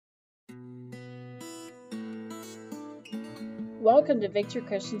Welcome to Victory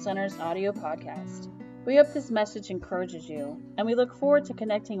Christian Center's audio podcast. We hope this message encourages you, and we look forward to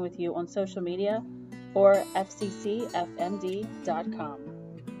connecting with you on social media or fccfmd.com.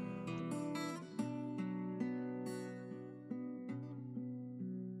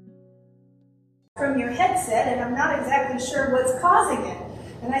 From your headset, and I'm not exactly sure what's causing it.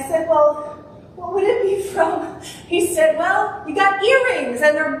 And I said, well, what would it be from? He said, well, you got earrings,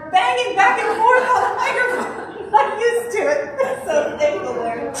 and they're banging back and forth on the microphone. I'm used to it. So thankful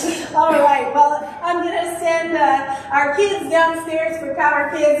there. All right, well, I'm going to send our kids downstairs for Power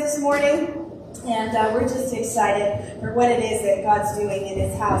Kids this morning. And we're just excited for what it is that God's doing in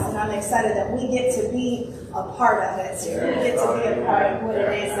His house. And I'm excited that we get to be a part of it. We get to be a part of what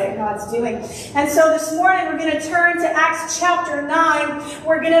it is that God's doing. And so this morning we're going to turn to Acts chapter 9.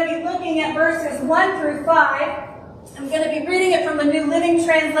 We're going to be looking at verses 1 through 5. I'm going to be reading it from the New Living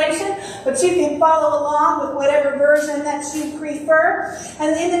Translation, but you can follow along with whatever version that you prefer.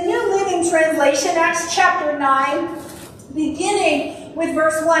 And in the New Living Translation, Acts chapter 9, beginning with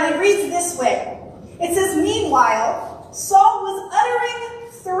verse 1, it reads this way. It says, "Meanwhile, Saul was uttering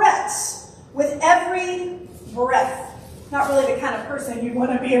threats with every breath." Not really the kind of person you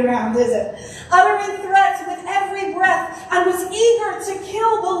want to be around, is it? Uttering threats with every breath, and was eager to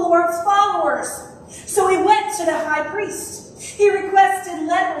kill the Lord's followers. So he went to the high priest. He requested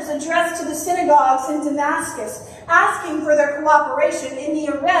letters addressed to the synagogues in Damascus, asking for their cooperation in the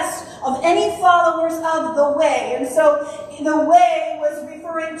arrest of any followers of the Way. And so the Way was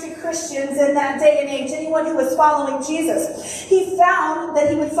referring to Christians in that day and age, anyone who was following Jesus. He found that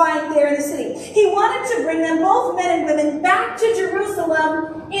he would find there in the city. He wanted to bring them, both men and women, back to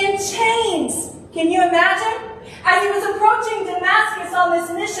Jerusalem in chains. Can you imagine? As he was approaching Damascus on this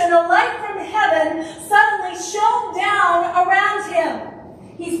mission, a light from heaven suddenly shone down around him.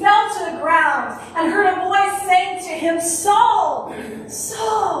 He fell to the ground and heard a voice saying to him, "Saul,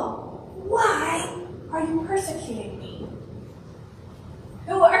 Saul, why are you persecuting me?"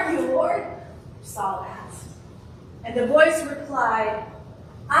 "Who are you, Lord?" Saul asked. And the voice replied,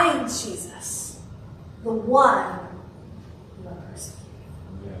 "I am Jesus, the one you are persecuting."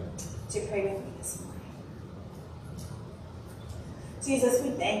 To pray with me this morning. Jesus, we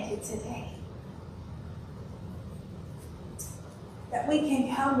thank you today that we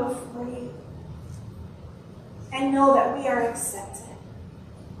can come before you and know that we are accepted,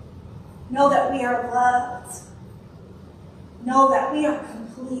 know that we are loved, know that we are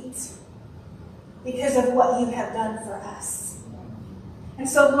complete because of what you have done for us. And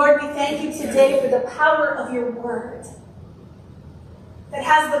so, Lord, we thank you today for the power of your word that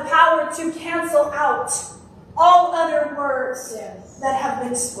has the power to cancel out all other words that have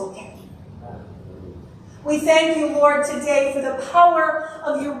been spoken. We thank you, Lord, today for the power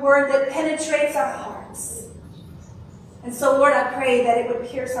of your word that penetrates our hearts. And so, Lord, I pray that it would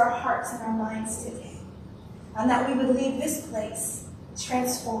pierce our hearts and our minds today, and that we would leave this place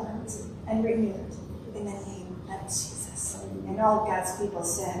transformed and renewed in the name of Jesus. And all God's people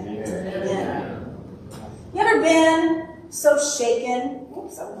said, Amen. You ever been so shaken?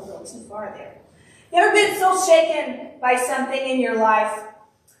 Oops, I went a little too far there. You ever been so shaken by something in your life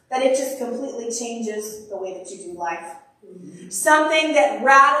that it just completely changes the way that you do life? Something that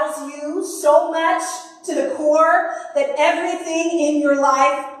rattles you so much to the core that everything in your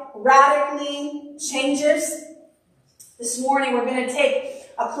life radically changes? This morning we're going to take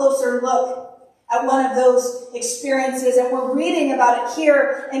a closer look at one of those experiences, and we're reading about it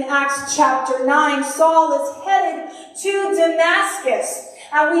here in Acts chapter 9. Saul is headed to Damascus.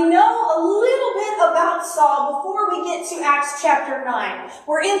 And we know a little bit about Saul before we get to Acts chapter 9.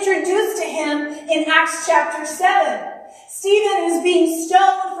 We're introduced to him in Acts chapter 7. Stephen is being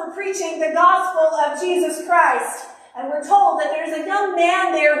stoned for preaching the gospel of Jesus Christ. And we're told that there's a young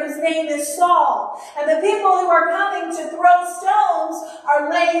man there whose name is Saul. And the people who are coming to throw stones are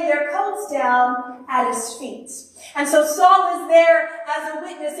laying their coats down at his feet. And so Saul is there as a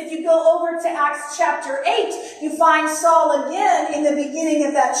witness. If you go over to Acts chapter 8, you find Saul again in the beginning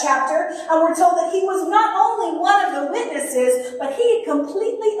of that chapter. And we're told that he was not only one of the witnesses, but he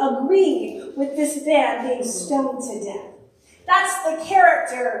completely agreed with this man being stoned to death. That's the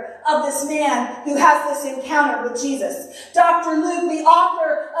character of this man who has this encounter with Jesus. Dr. Luke, the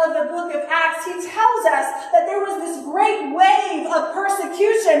author of the book of Acts, he tells us that there was this great wave of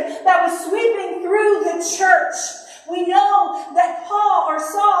persecution that was sweeping through the church. We know that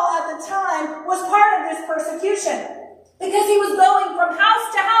Saul at the time was part of this persecution because he was going from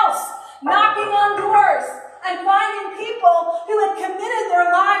house to house, knocking on doors, and finding people who had committed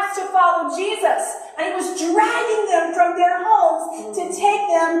their lives to follow Jesus. And he was dragging them from their homes to take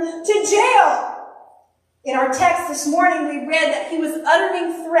them to jail. In our text this morning, we read that he was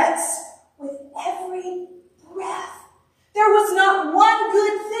uttering threats with every breath. There was not one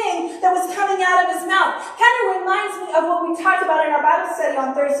good thing that was coming out of his mouth. Kind of reminds me of what we talked about in our Bible study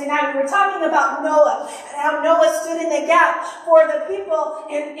on Thursday night. We were talking about Noah and how Noah stood in the gap for the people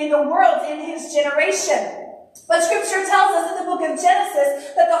in the world in his generation. But Scripture tells us in the book of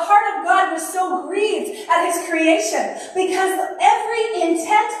Genesis that the heart of God was so grieved at his creation because every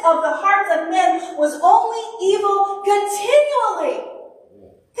intent of the hearts of men was only evil continually.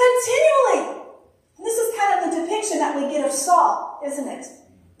 Continually. And this is kind of the depiction that we get of Saul, isn't it?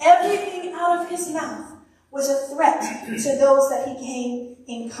 Everything out of his mouth was a threat to those that he came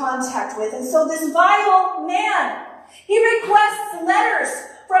in contact with. And so this vile man, he requests letters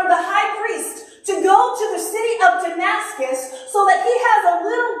from the high priest to go to the city of Damascus so that he has a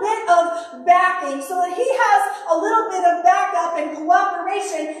little bit of backing, so that he has a little bit of backup and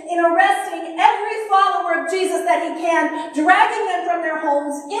cooperation in arresting every follower of Jesus that he can, dragging them from their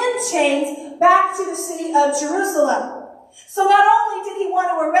homes in chains back to the city of Jerusalem. So not only did he want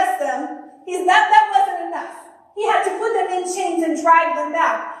to arrest them, that wasn't enough. He had to put them in chains and drag them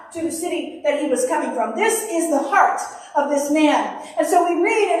back to the city that he was coming from. This is the heart of this man. And so we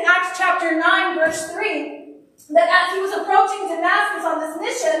read in Acts chapter 9, verse 3, that as he was approaching Damascus on this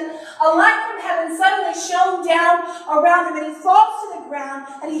mission, a light from heaven suddenly shone down around him, and he falls to the ground,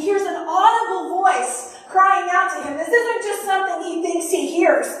 and he hears an audible voice crying out to him. This isn't just something he thinks he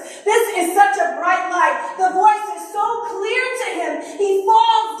hears. This is such a bright light. The voice is so clear to him, he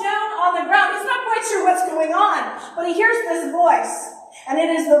falls down on the ground. He's not quite sure what's going on, but he hears this voice. And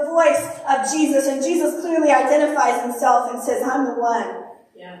it is the voice of Jesus. And Jesus clearly identifies himself and says, I'm the one.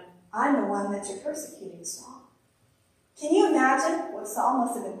 Yeah. I'm the one that you're persecuting, Saul. Can you imagine what Saul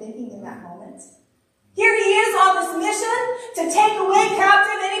must have been thinking in that moment? Here he is on this mission to take away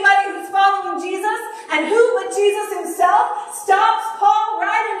captive anybody who's following Jesus. And who but Jesus himself stops Paul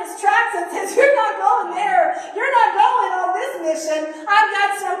right in his tracks and says, you're not going there. You're not going on this mission. I've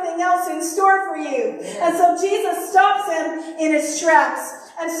got something else in store for you. And so Jesus stops him in his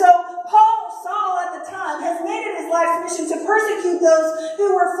tracks. And so Saul at the time has made it his life's mission to persecute those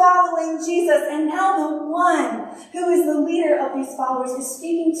who were following Jesus. And now the one who is the leader of these followers is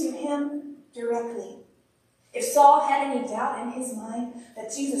speaking to him directly. If Saul had any doubt in his mind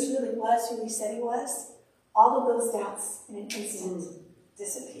that Jesus really was who he said he was, all of those doubts in an instant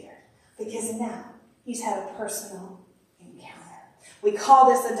disappeared. Because now he's had a personal encounter. We call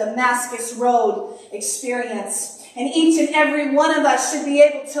this a Damascus Road experience. And each and every one of us should be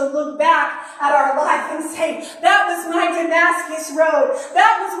able to look back at our life and say, that was my Damascus Road.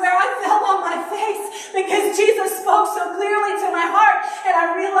 That was where I fell on my face because Jesus spoke so clearly to my heart. And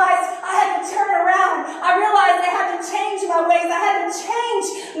I realized I had to turn around. I realized I had to change my ways. I had to change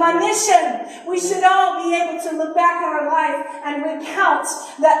my mission. We should all be able to look back at our life and recount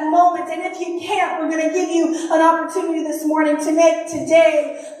that moment. And if you can't, we're going to give you an opportunity this morning to make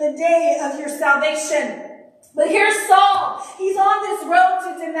today the day of your salvation. But here's Saul. He's on this road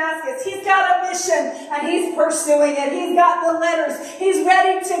to Damascus. He's got a mission, and he's pursuing it. He's got the letters. He's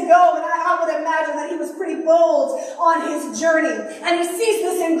ready to go. And I would imagine that he was pretty bold on his journey. And he sees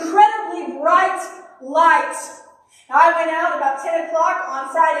this incredibly bright light. Now, I went out about 10 o'clock on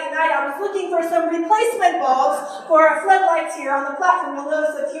Friday night. I was looking for some replacement bulbs for our floodlights here on the platform. You'll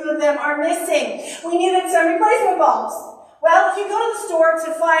notice a few of them are missing. We needed some replacement bulbs. Well, if you go to the store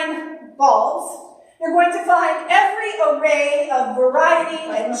to find bulbs, you're going to find every array of variety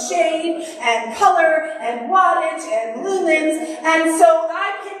and shade and color and wattage and lumens. And so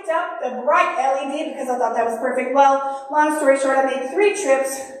I picked up the bright LED because I thought that was perfect. Well, long story short, I made 3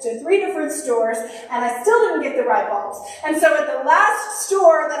 trips to 3 different stores and I still didn't get the right bulbs. And so at the last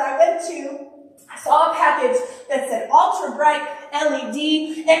store that I went to, I saw a package that said ultra bright LED,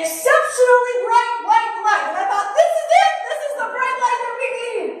 exceptionally bright white light. And I thought, this is it. This is the bright light that we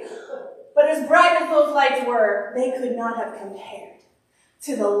need. But as bright as those lights were, they could not have compared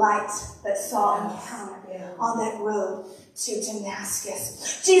to the light that Saul encountered on that road to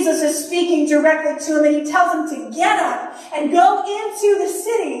Damascus. Jesus is speaking directly to him, and he tells him to get up and go into the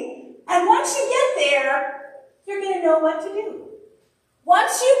city. And once you get there, you're going to know what to do.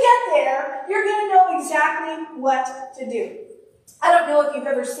 Once you get there, you're going to know exactly what to do. I don't know if you've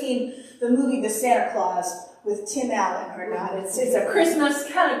ever seen the movie The Santa Claus with Tim Allen or not. It's a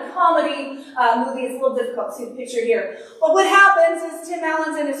Christmas kind of comedy movie. It's a little difficult to see the picture here. But what happens is Tim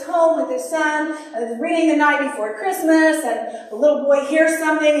Allen's in his home with his son, reading the night before Christmas, and the little boy hears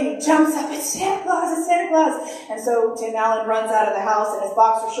something and he jumps up, it's Santa Claus, it's Santa Claus. And so Tim Allen runs out of the house in his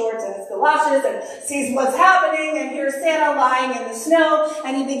boxer shorts and his galoshes and sees what's happening and hears Santa lying in the snow,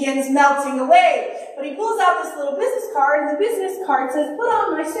 and he begins melting away. But he pulls out this little business card, and the business card says, put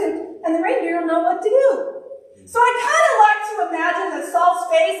on my suit, and the reindeer will know what to do. So I kind of like to imagine that Saul's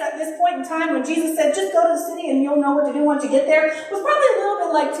face at this point in time when Jesus said, just go to the city and you'll know what to do once you get there, was probably a little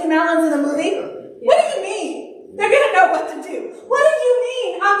bit like Tim Allen's in a movie. What do you mean? They're going to know what to do. What do you mean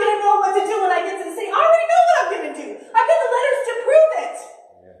I'm going to know what to do when I get to the city? I already know what I'm going to do. I've got the letters to prove it.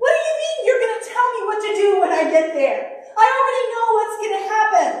 What do you mean you're going to tell me what to do when I get there? I already know what's going to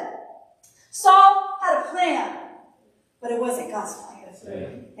happen. Saul had a plan, but it wasn't God's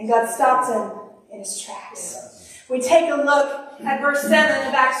plan. And God stopped him in his tracks. We take a look at verse 7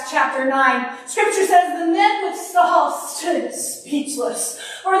 of Acts chapter 9. Scripture says, the men with Saul stood speechless,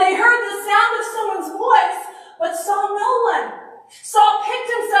 for they heard the sound of someone's voice, but saw no one. Saul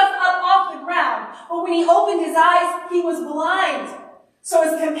picked himself up off the ground, but when he opened his eyes, he was blind. So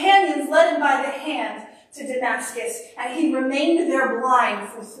his companions led him by the hand to Damascus, and he remained there blind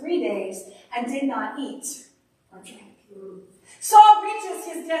for 3 days and did not eat or drink. Saul reaches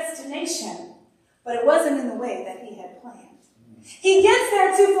his destination, but it wasn't in the way that he had planned. He gets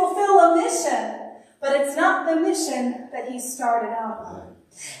there to fulfill a mission, but it's not the mission that he started out on.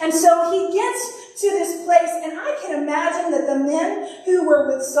 And so he gets to this place, and I can imagine that the men who were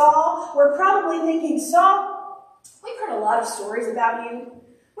with Saul were probably thinking, Saul, we've heard a lot of stories about you.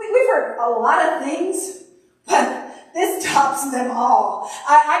 We've heard a lot of things, but this tops them all.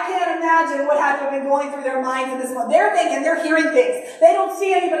 I can't imagine what had to have been going through their minds in this moment. They're thinking, they're hearing things. They don't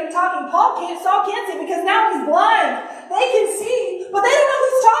see anybody talking. Saul can't see because now he's blind. They can see, but they don't know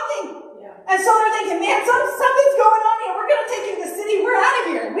who's talking. Yeah. And so they're thinking, man, something's going on here. We're going to take him to the city. We're out of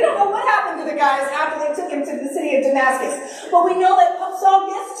here. We don't know what happened to the guys after they took him to the city of Damascus. But we know that Saul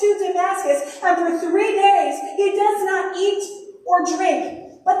gets to Damascus, and for 3 days, he does not eat or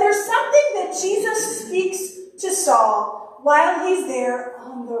drink. But there's something that Jesus speaks to Saul while he's there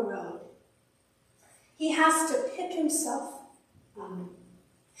on the road. He has to pick himself up.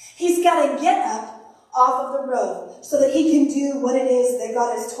 He's got to get up off of the road so that he can do what it is that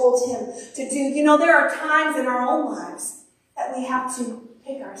God has told him to do. You know, there are times in our own lives that we have to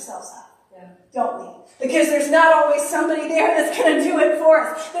pick ourselves up. Don't we? Because there's not always somebody there that's going to do it for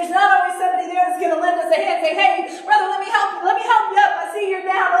us. There's not always somebody there that's going to lend us a hand and say, hey, brother, let me help you up. I see you're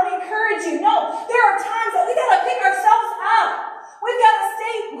down. Let me encourage you. No, there are times that we got to pick ourselves up. We've got to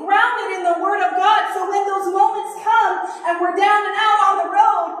stay grounded in the Word of God so when those moments come and we're down and out on the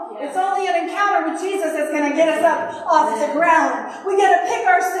road, it's only an encounter with Jesus that's going to get us up off the ground. We got to pick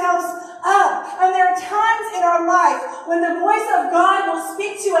ourselves up. And there are times in our life when the voice of God will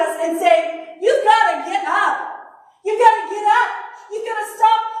speak to us and say, you've got to get up. You've got to get up. You've got to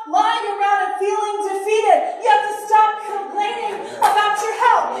stop lying around and feeling defeated. You have to stop complaining about your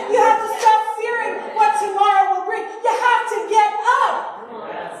health. You have to stop fearing what tomorrow will bring. You have to get up.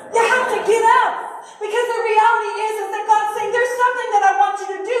 You have to get up. Because the reality is that God's saying, there's something that I want you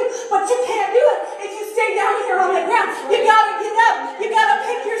to do, but you can't do it if you stay down here on the ground. You got to get up. You got to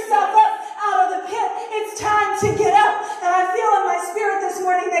pick yourself up out of the pit. It's time to get up. And I feel in my spirit this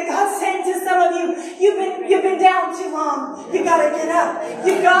morning that God's saying to some of you, you've been down too long. You got to get up.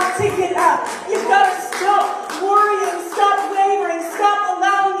 You got to get up. You've got to stop worrying, stop wavering, stop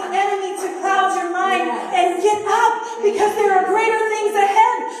allowing the enemy to cloud your mind, and get up, because there are greater things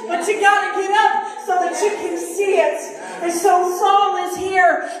ahead. But you got to get up so that you can see it. And so Saul is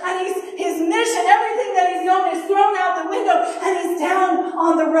here, and his mission, everything that he's known, is thrown out the window, and he's down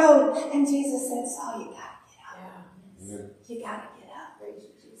on the road. And Jesus said, Saul, you got to get up. Yeah. You got to get up.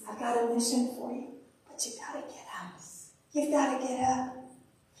 I've got a mission for you, but you got to get up. You've got to get up.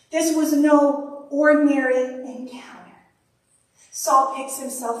 This was no ordinary encounter. Saul picks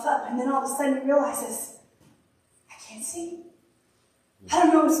himself up, and then all of a sudden he realizes, I can't see. I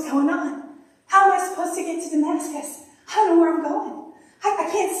don't know what's going on. How am I supposed to get to Damascus? I don't know where I'm going. I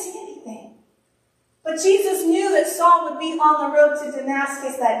can't see anything. But Jesus knew that Saul would be on the road to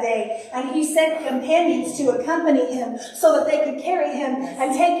Damascus that day, and he sent companions to accompany him so that they could carry him and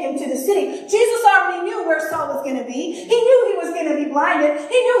take him to the city. Jesus already knew where Saul was going to be. He knew he was going to be blinded.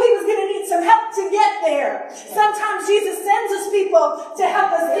 He knew he was going to need some help to get there. Sometimes Jesus sends us people to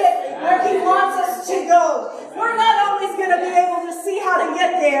help us get where he wants us to go. We're not always going to be able to see how to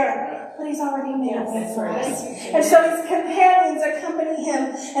get there, but he's already made a way for us. And so his companions accompany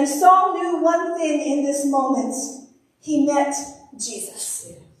him. And Saul knew one thing in this moment. He met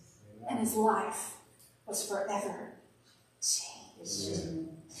Jesus. And his life was forever changed.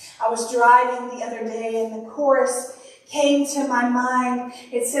 I was driving the other day, and the chorus came to my mind.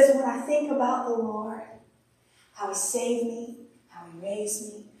 It says, when I think about the Lord, how he saved me, how he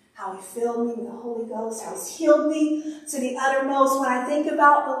raised me, how he filled me with the Holy Ghost, how he's healed me to the uttermost. When I think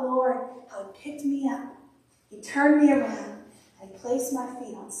about the Lord, how he picked me up, he turned me around, and he placed my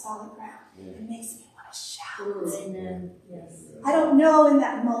feet on solid ground. It makes me want to shout. Amen. Yes. I don't know in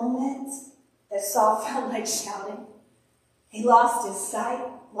that moment that Saul felt like shouting. He lost his sight,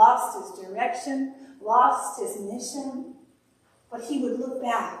 lost his direction, lost his mission. But he would look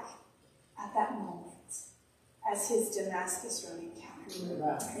back at that moment as his Damascus Road encounter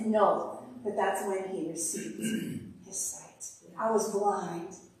and know that that's when he received his sight. I was blind,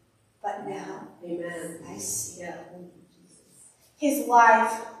 but now I see. Yeah. His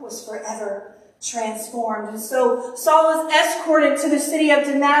life was forever transformed. And so Saul was escorted to the city of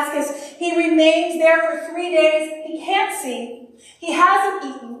Damascus. He remains there for 3 days. He can't see. He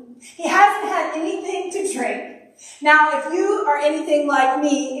hasn't eaten. He hasn't had anything to drink. Now, if you are anything like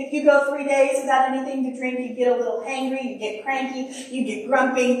me, if you go 3 days without anything to drink, you get a little hangry, you get cranky, you get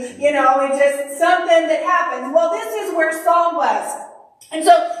grumpy. It's something that happens. Well, this is where Saul was. And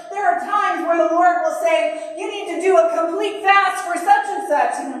so there are times where the Lord will say, you need to do a complete fast for such and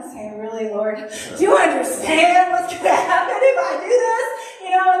such. And I'm saying, really, Lord, do you understand what's going to happen if I do this?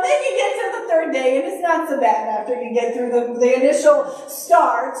 And then you get to the third day, and it's not so bad after you get through the initial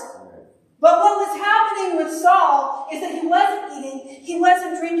start. But what was happening with Saul is that he wasn't eating, he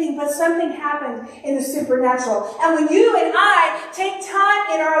wasn't drinking, but something happened in the supernatural. And when you and I take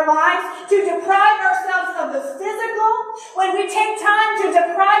time in our lives to deprive ourselves of the physical, when we take time to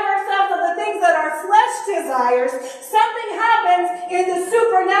deprive ourselves of the things that our flesh desires, something happens in the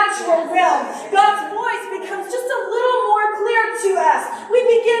supernatural realm. God's voice becomes just a little more clear to us. We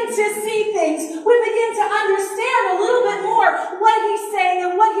begin to see things. We begin to understand a little bit more what he's saying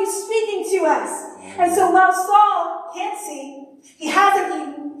and what he's speaking to us. And so while Saul can't see, he hasn't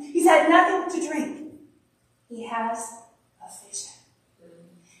eaten, he's had nothing to drink, he has a vision.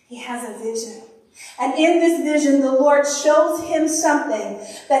 He has a vision. And in this vision, the Lord shows him something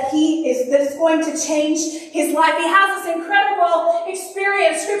that is going to change his life. He has this incredible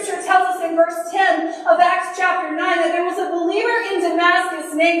experience. Scripture tells us in verse 10 of Acts chapter 9 that there was a believer in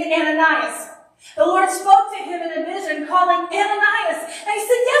Damascus named Ananias. The Lord spoke to him in a vision, calling Ananias. And he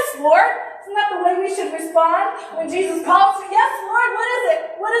said, yes, Lord. Isn't that the way we should respond when Jesus calls you? Yes, Lord, what is it?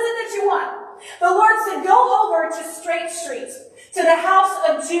 What is it that you want? The Lord said, go over to Straight Street, to the house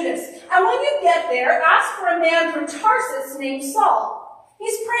of Judas. And when you get there, ask for a man from Tarsus named Saul.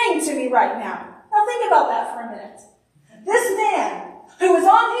 He's praying to me right now. Now think about that for a minute. This man who was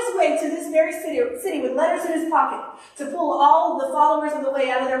on his way to this very city with letters in his pocket to pull all the followers of the way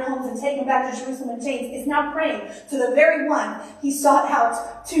out of their homes and take them back to Jerusalem in chains, is now praying to the very one he sought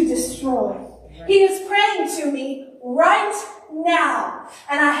out to destroy. He is praying to me right now.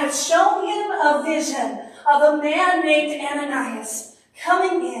 And I have shown him a vision of a man named Ananias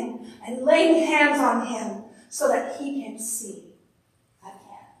coming in and laying hands on him so that he can see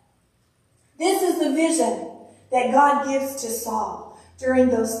again. This is the vision that God gives to Saul during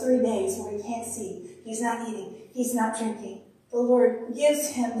those 3 days where he can't see, he's not eating, he's not drinking. The Lord gives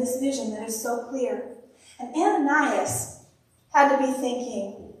him this vision that is so clear. And Ananias had to be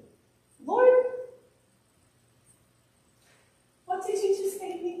thinking, Lord, what did you just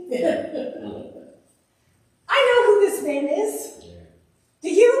say to me? I know who this man is. Do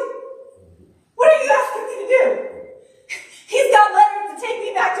you? What are you asking me to do? He's got letters to take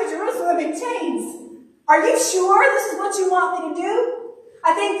me back to Jerusalem in chains. Are you sure this is what you want me to do?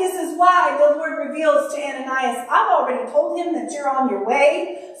 I think this is why the Lord reveals to Ananias, I've already told him that you're on your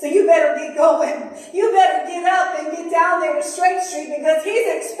way, so you better get going. You better get up and get down there to Straight Street because he's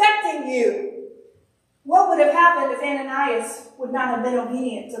expecting you. What would have happened if Ananias would not have been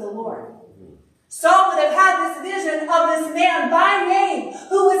obedient to the Lord? Saul would have had this vision of this man by name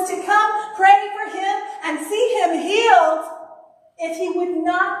who was to come pray for him and see him healed if he would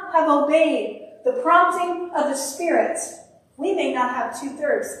not have obeyed the prompting of the Spirit. We may not have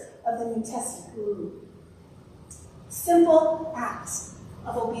 2/3 of the New Testament. Simple acts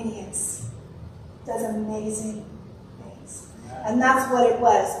of obedience does amazing things. And that's what it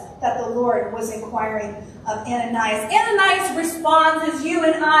was that the Lord was inquiring of Ananias. Ananias responds as you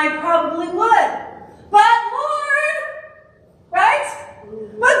and I probably would. But Lord, right?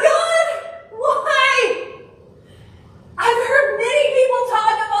 But God, why? I've heard many people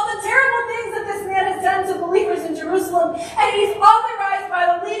talk about the terrible things that this man has done to believers in Jerusalem, and he's authorized by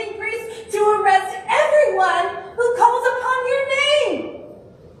the leading priest to arrest everyone who calls upon your name.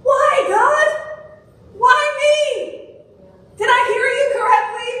 Why, God? Why me? Did I hear you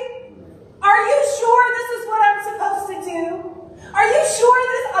correctly? Are you sure this is what I'm supposed to do? Are you sure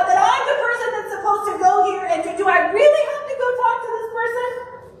that I'm the person that's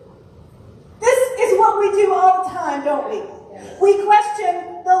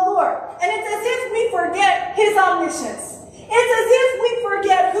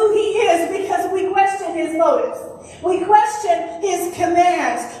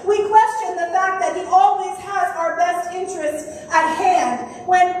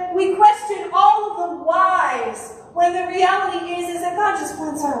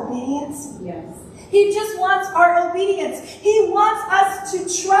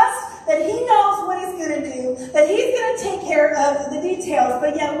details,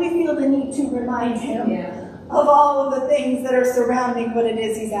 but yet we feel the need to remind him of all of the things that are surrounding what it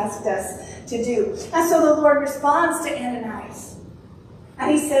is he's asked us to do. And so the Lord responds to Ananias.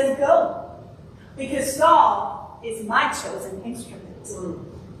 And he says, go, because Saul is my chosen instrument.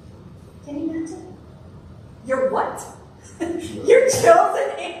 Can you imagine? You're what? You're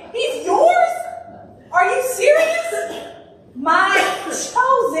chosen? He's yours? Are you serious? My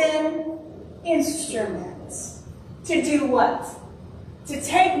chosen instrument. To do what? To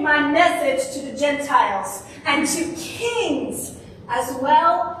take my message to the Gentiles and to kings as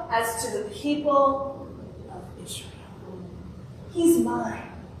well as to the people of Israel. He's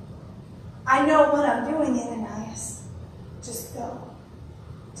mine. I know what I'm doing, Ananias. Just go.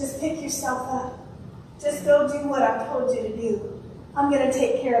 Just pick yourself up. Just go do what I've told you to do. I'm going to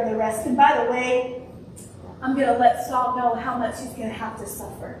take care of the rest. And by the way, I'm going to let Saul know how much he's going to have to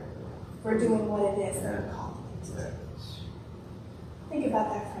suffer for doing what it is that I'm called him to do. Think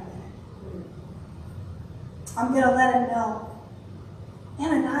about that for a minute. I'm going to let him know.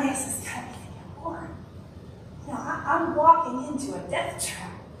 Ananias is going to be thinking, Lord, I'm walking into a death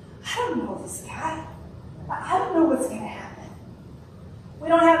trap. I don't know this guy. I don't know what's going to happen. We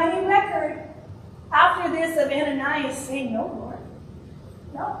don't have any record after this of Ananias saying, no, Lord.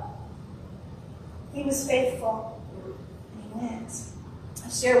 No. He was faithful. And he went. I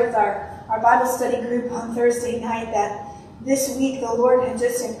shared with our Bible study group on Thursday night that this week the Lord had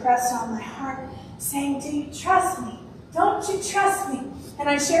just impressed on my heart, saying, do you trust me? Don't you trust me? And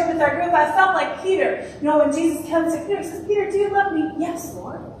I shared with our group, I felt like Peter. You know, when Jesus comes to Peter, he says, Peter, do you love me? Yes,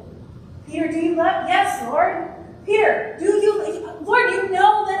 Lord. Peter, do you love? Yes, Lord. Peter, Lord, you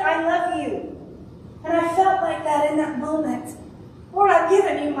know that I love you. And I felt like that in that moment. Lord, I've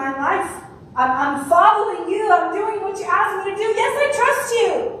given you my life. I'm following you. I'm doing what you asked me to do. Yes, I trust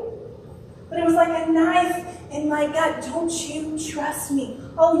you. But it was like a knife in my gut. Don't you trust me?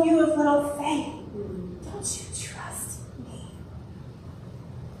 Oh, you of little faith. Don't you trust me?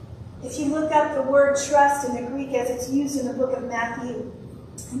 If you look up the word trust in the Greek as it's used in the book of Matthew,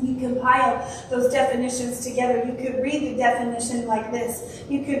 and you compile those definitions together, you could read the definition like this.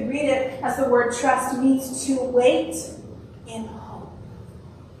 You could read it as the word trust means to wait in hope.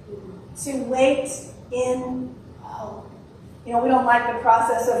 To wait in hope. You know, we don't like the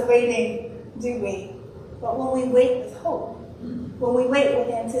process of waiting, do we? But when we wait with hope, when we wait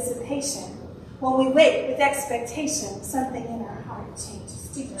with anticipation, when we wait with expectation, something in our heart changes.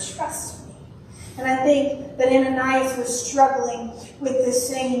 Do you trust me? And I think that Ananias was struggling with the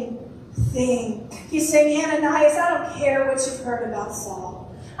same thing. He's saying, Ananias, I don't care what you've heard about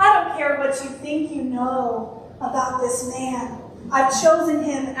Saul. I don't care what you think you know about this man. I've chosen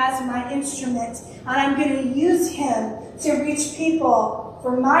him as my instrument, and I'm going to use him to reach people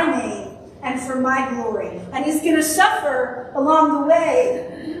for my name and for my glory. And he's going to suffer along the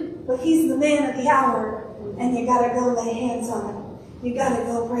way, but he's the man of the hour, and you got to go lay hands on him. You got to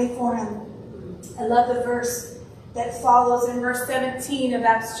go pray for him. I love the verse that follows in verse 17 of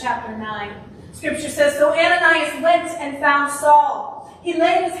Acts chapter 9. Scripture says, so Ananias went and found Saul. He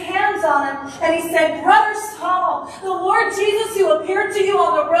laid his hands on him and he said, Brother Saul, the Lord Jesus who appeared to you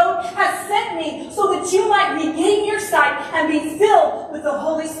on the road has sent me so that you might regain your sight and be filled with the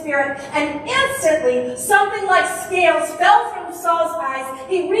Holy Spirit. And instantly something like scales fell from Saul's eyes.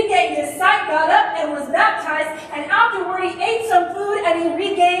 He regained his sight, got up and was baptized. And afterward he ate some food and he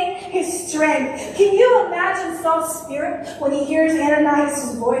regained his strength. Can you imagine Saul's spirit when he hears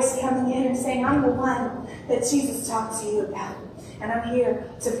Ananias' voice coming in and saying, I'm the one that Jesus talked to you about. And I'm here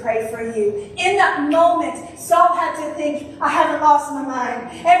to pray for you. In that moment, Saul had to think, I haven't lost my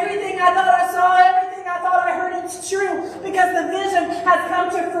mind. Everything I thought I saw, everything I thought I heard, it's true. Because the vision has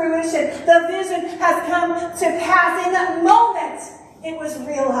come to fruition. The vision has come to pass. In that moment, it was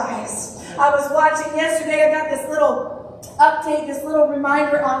realized. I was watching yesterday, I got this little update, this little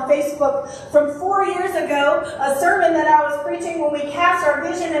reminder on Facebook from 4 years ago, a sermon that I was preaching when we cast our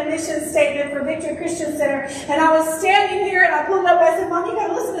vision and mission statement for Victory Christian Center. And I was standing here and I pulled up, I said, Mom, you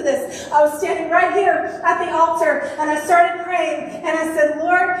gotta listen to this. I was standing right here at the altar and I started praying and I said,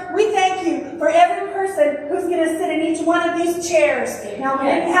 Lord, we thank you for every person who's gonna sit in each one of these chairs. Now, we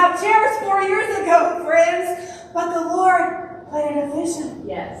didn't have chairs 4 years ago, friends, but the Lord planted a vision.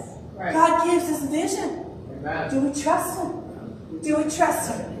 Yes. Right. God gives us vision. Do we trust him? Do we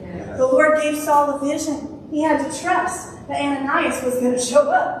trust him? Yes. The Lord gave Saul a vision. He had to trust that Ananias was going to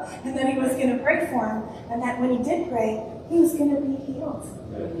show up and that he was going to pray for him. And that when he did pray, he was going to be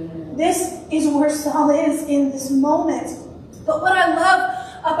healed. This is where Saul is in this moment. But what I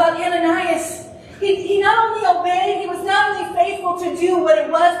love about Ananias He not only obeyed, he was not only faithful to do what it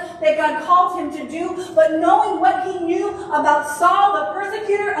was that God called him to do, but knowing what he knew about Saul, the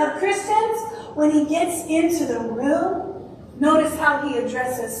persecutor of Christians, when he gets into the room, notice how he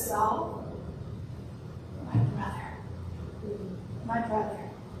addresses Saul. My brother,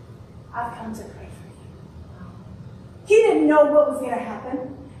 I've come to pray for you. He didn't know what was going to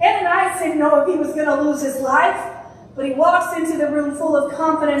happen. Ananias didn't know if he was going to lose his life. But he walks into the room full of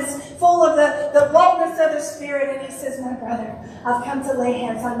confidence, full of the boldness of the Spirit, and he says, my brother, I've come to lay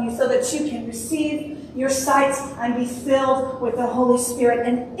hands on you so that you can receive your sight and be filled with the Holy Spirit.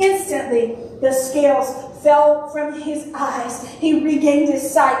 And instantly, the scales fell from his eyes. He regained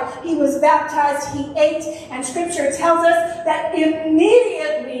his sight. He was baptized. He ate. And Scripture tells us that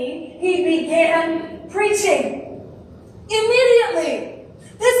immediately he began preaching. Immediately.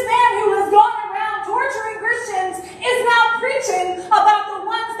 This man who has gone around torturing Christians is now preaching about the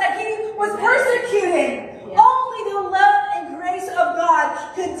ones that he was persecuting. Yeah. Only the love and grace of God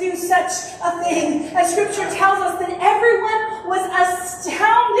could do such a thing. And Scripture tells us that everyone was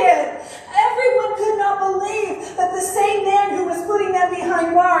astounded. Everyone could not believe that the same man who was putting them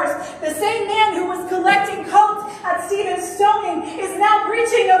behind bars, the same man who was collecting coats at Stephen's stoning, is now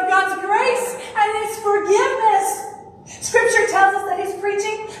preaching of God's grace and his forgiveness. Scripture tells us that his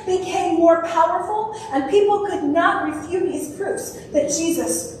preaching became more powerful, and people could not refute his proofs that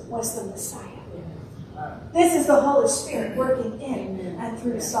Jesus was the Messiah. This is the Holy Spirit working in and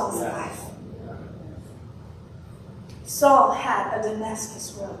through Saul's life. Saul had a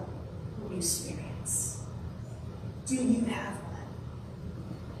Damascus Road experience. Do you have one?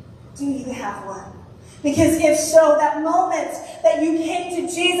 Do you have one? Because if so, that moment that you came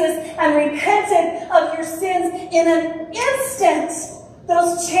to Jesus and repented of your sins, in an instant,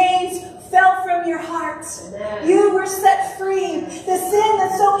 those chains fell from your heart. Amen. You were set free. The sin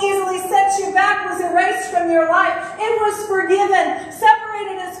that so easily set you back was erased from your life. It was forgiven,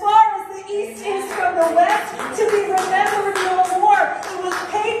 separated as far as the east is from the west, to be remembered no more. It was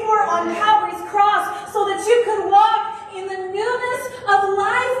paid for on Calvary's cross so that you could walk in the newness of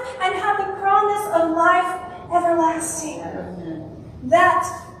life and have the promise of life everlasting. That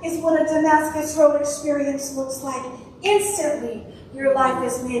is what a Damascus Road experience looks like. Instantly, your life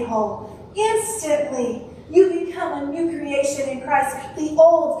is made whole. Instantly, you become a new creation in Christ. The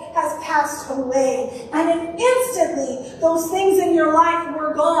old has passed away. And if instantly those things in your life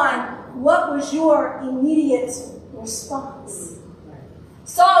were gone, what was your immediate response?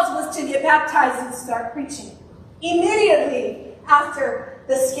 Saul's was to get baptized and start preaching. Immediately after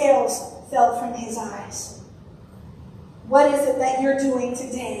the scales fell from his eyes. What is it that you're doing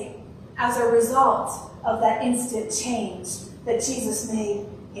today as a result of that instant change that Jesus made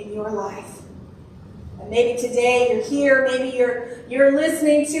in your life? And maybe today you're here, maybe you're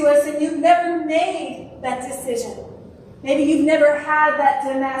listening to us and you've never made that decision. Maybe you've never had that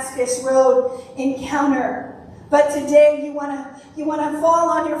Damascus Road encounter. But today you want to fall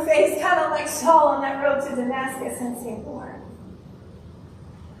on your face, kind of like Saul on that road to Damascus, and say, Lord,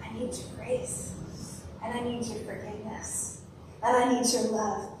 I need your grace, and I need your forgiveness, and I need your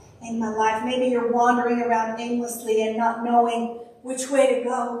love in my life. Maybe you're wandering around aimlessly and not knowing which way to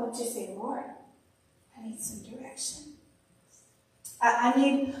go, but just say, Lord, I need some direction. I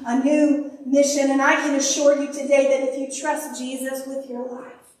need a new mission, and I can assure you today that if you trust Jesus with your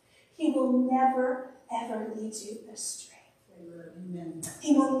life, he will never ever lead you astray. Amen.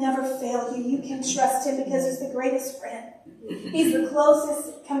 He will never fail you. You can trust him because he's the greatest friend. He's the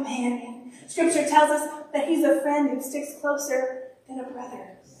closest companion. Scripture tells us that he's a friend who sticks closer than a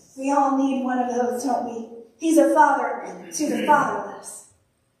brother. We all need one of those, don't we? He's a father to the fatherless.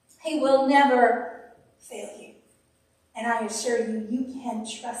 He will never fail you. And I assure you, you can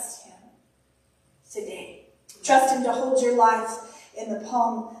trust him today. Trust him to hold your life in the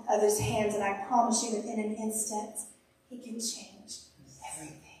palm of his hands, and I promise you that in an instant, he can change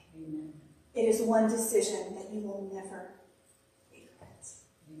everything. Amen. It is one decision that you will never regret.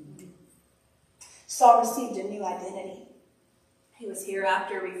 Amen. Saul received a new identity. He was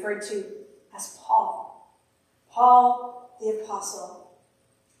hereafter referred to as Paul. Paul the Apostle.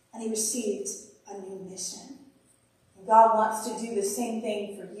 And he received a new mission. And God wants to do the same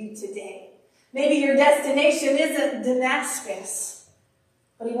thing for you today. Maybe your destination isn't Damascus,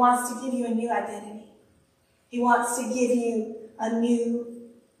 but he wants to give you a new identity. He wants to give you a new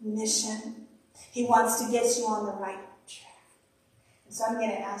mission. He wants to get you on the right track. And so I'm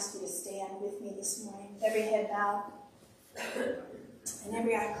going to ask you to stand with me this morning, with every head bowed and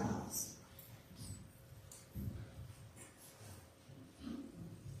every eye closed.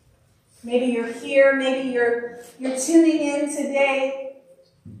 Maybe you're here, maybe you're tuning in today,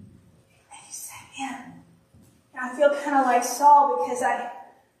 and you said, I feel kind of like Saul because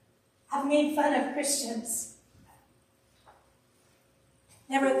I've made fun of Christians.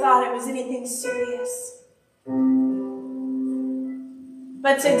 Never thought it was anything serious.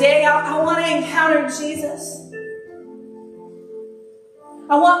 But today I want to encounter Jesus.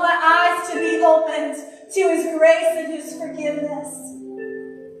 I want my eyes to be opened to His grace and His forgiveness.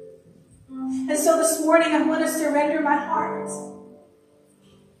 And so this morning I want to surrender my heart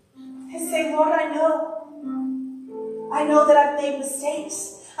and say, Lord, I know that I've made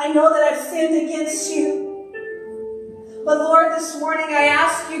mistakes. I know that I've sinned against you. But Lord, this morning I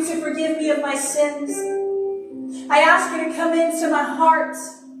ask you to forgive me of my sins. I ask you to come into my heart.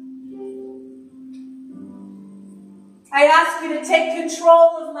 I ask you to take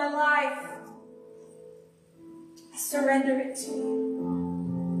control of my life. I surrender it to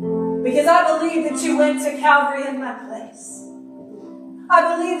you. Because I believe that you went to Calvary in my place. I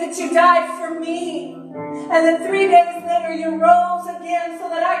believe that you died for me. And then 3 days later you rose again so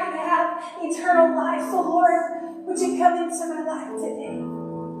that I could have eternal life. So Lord, would you come into my life today?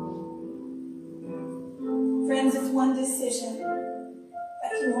 Friends, it's one decision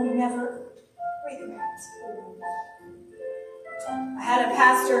that you will never regret. I had a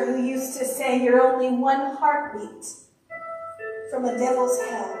pastor who used to say, you're only one heartbeat from the devil's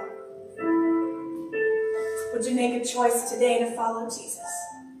hell. Would you make a choice today to follow Jesus?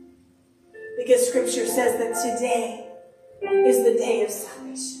 Because Scripture says that today is the day of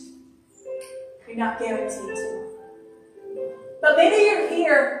salvation. You're not guaranteed to. But maybe you're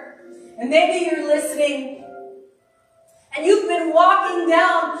here, and maybe you're listening, and you've been walking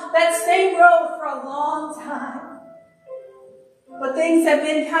down that same road for a long time. But things have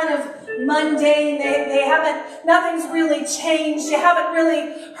been kind of mundane. Nothing's really changed. You haven't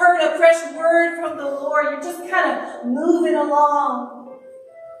really heard a fresh word from the Lord. You're just kind of moving along.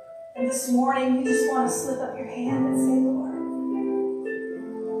 And this morning, you just want to slip up your hand and say, Lord,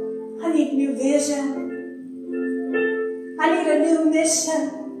 I need new vision. I need a new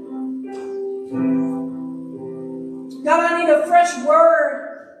mission. God, I need a fresh word.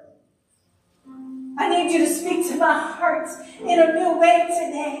 I need you to speak to my heart in a new way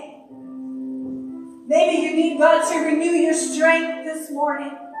today. Maybe you need God to renew your strength this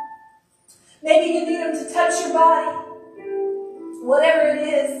morning. Maybe you need Him to touch your body. Whatever it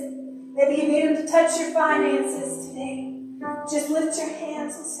is. Maybe you need Him to touch your finances today. Just lift your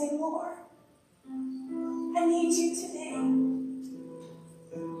hands and say, Lord, I need you today.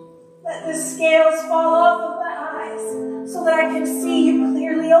 Let the scales fall off of my eyes so that I can see you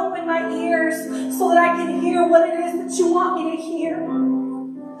clearly. Open my ears so that I can hear what it is that you want me to hear.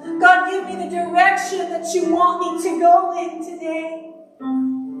 God, give me the direction that you want me to go in today.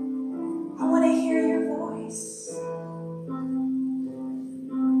 I want to hear your voice.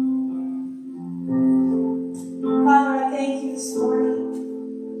 Father, I thank you this morning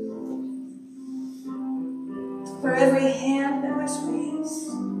for every hand that was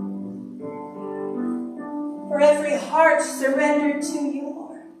raised, for every heart surrendered to you,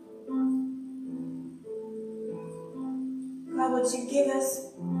 Lord. God, would you give us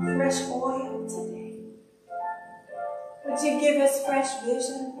fresh oil today? Would you give us fresh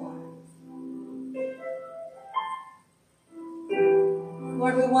vision, Lord?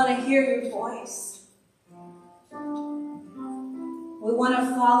 Lord, we want to hear your voice. We want to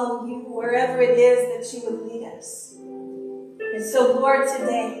follow you wherever it is that you would lead us. And so, Lord,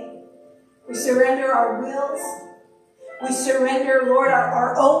 today, we surrender our wills. We surrender, Lord,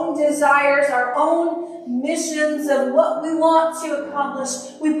 our own desires, our own missions of what we want to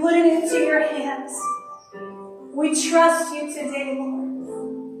accomplish. We put it into your hands. We trust you today,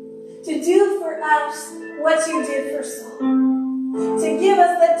 Lord, to do for us what you did for Saul. To give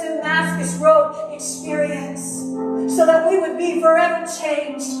us that Damascus Road experience so that we would be forever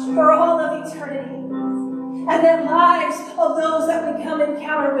changed for all of eternity. And that lives of those that we come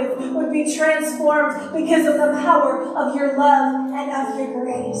encounter with would be transformed because of the power of your love and of your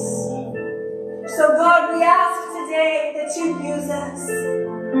grace. So God, we ask today that you use us.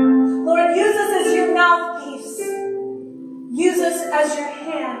 Lord, use us as your mouthpiece. Use us as your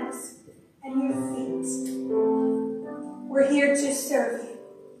hands and your feet. We're here to serve you.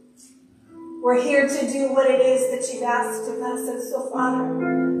 We're here to do what it is that you've asked of us. And so, Father,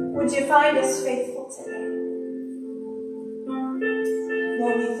 would you find us faithful today?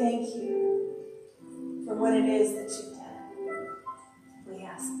 Lord, we thank you for what it is that you've done. We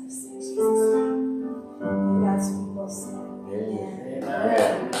ask this in Jesus' name. And God's people say, amen.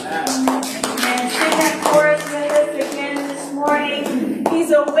 Amen. Amen. Sing that chorus with us again this morning.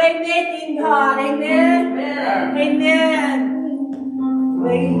 He's a way-making God. Amen. Amen. Amen.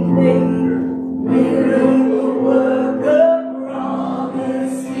 Way-maker.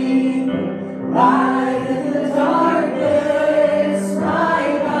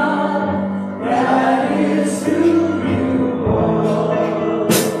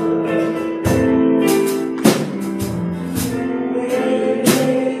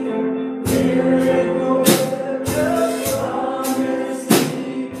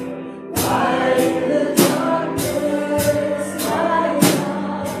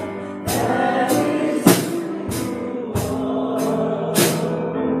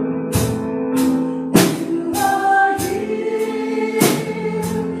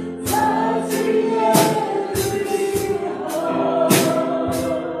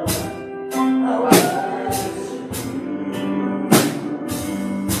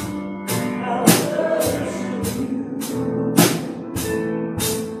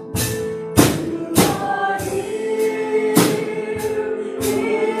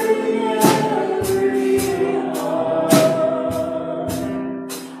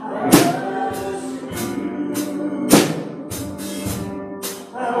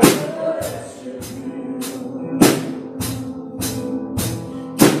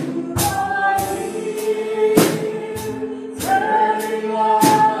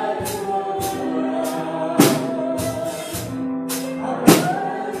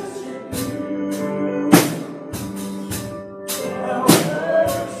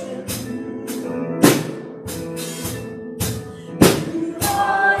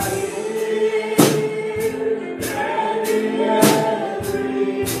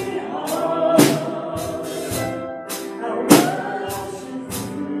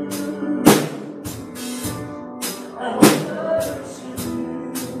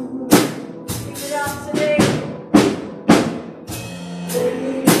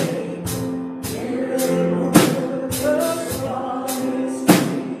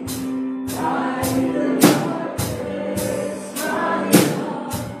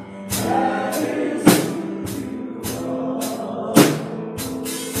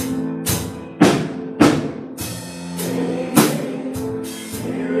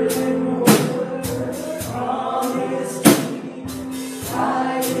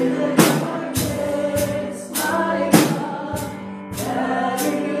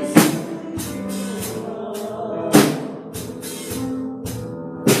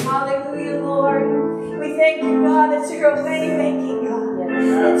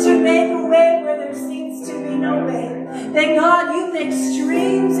 That God, you make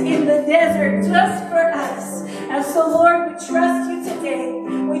streams in the desert just for us. And so, Lord, we trust you today.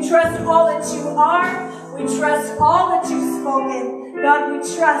 We trust all that you are. We trust all that you've spoken. God, we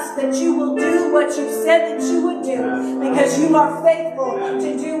trust that you will do what you said that you would do, because you are faithful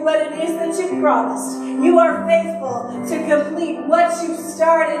to do what it is that you promised. You are faithful to complete what you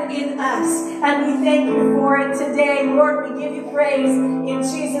started in us. And we thank you for it today. Lord, we give you praise in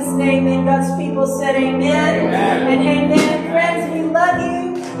Jesus' name. And God's people said amen, and amen. Friends, we love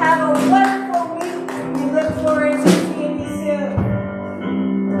you. Have a wonderful week. We look forward to seeing you soon.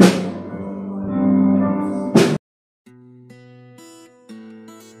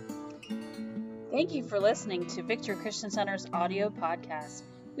 Thank you for listening to Victory Christian Center's audio podcast.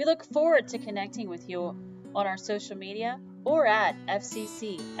 We look forward to connecting with you on our social media or at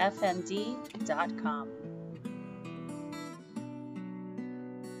fccfmd.com.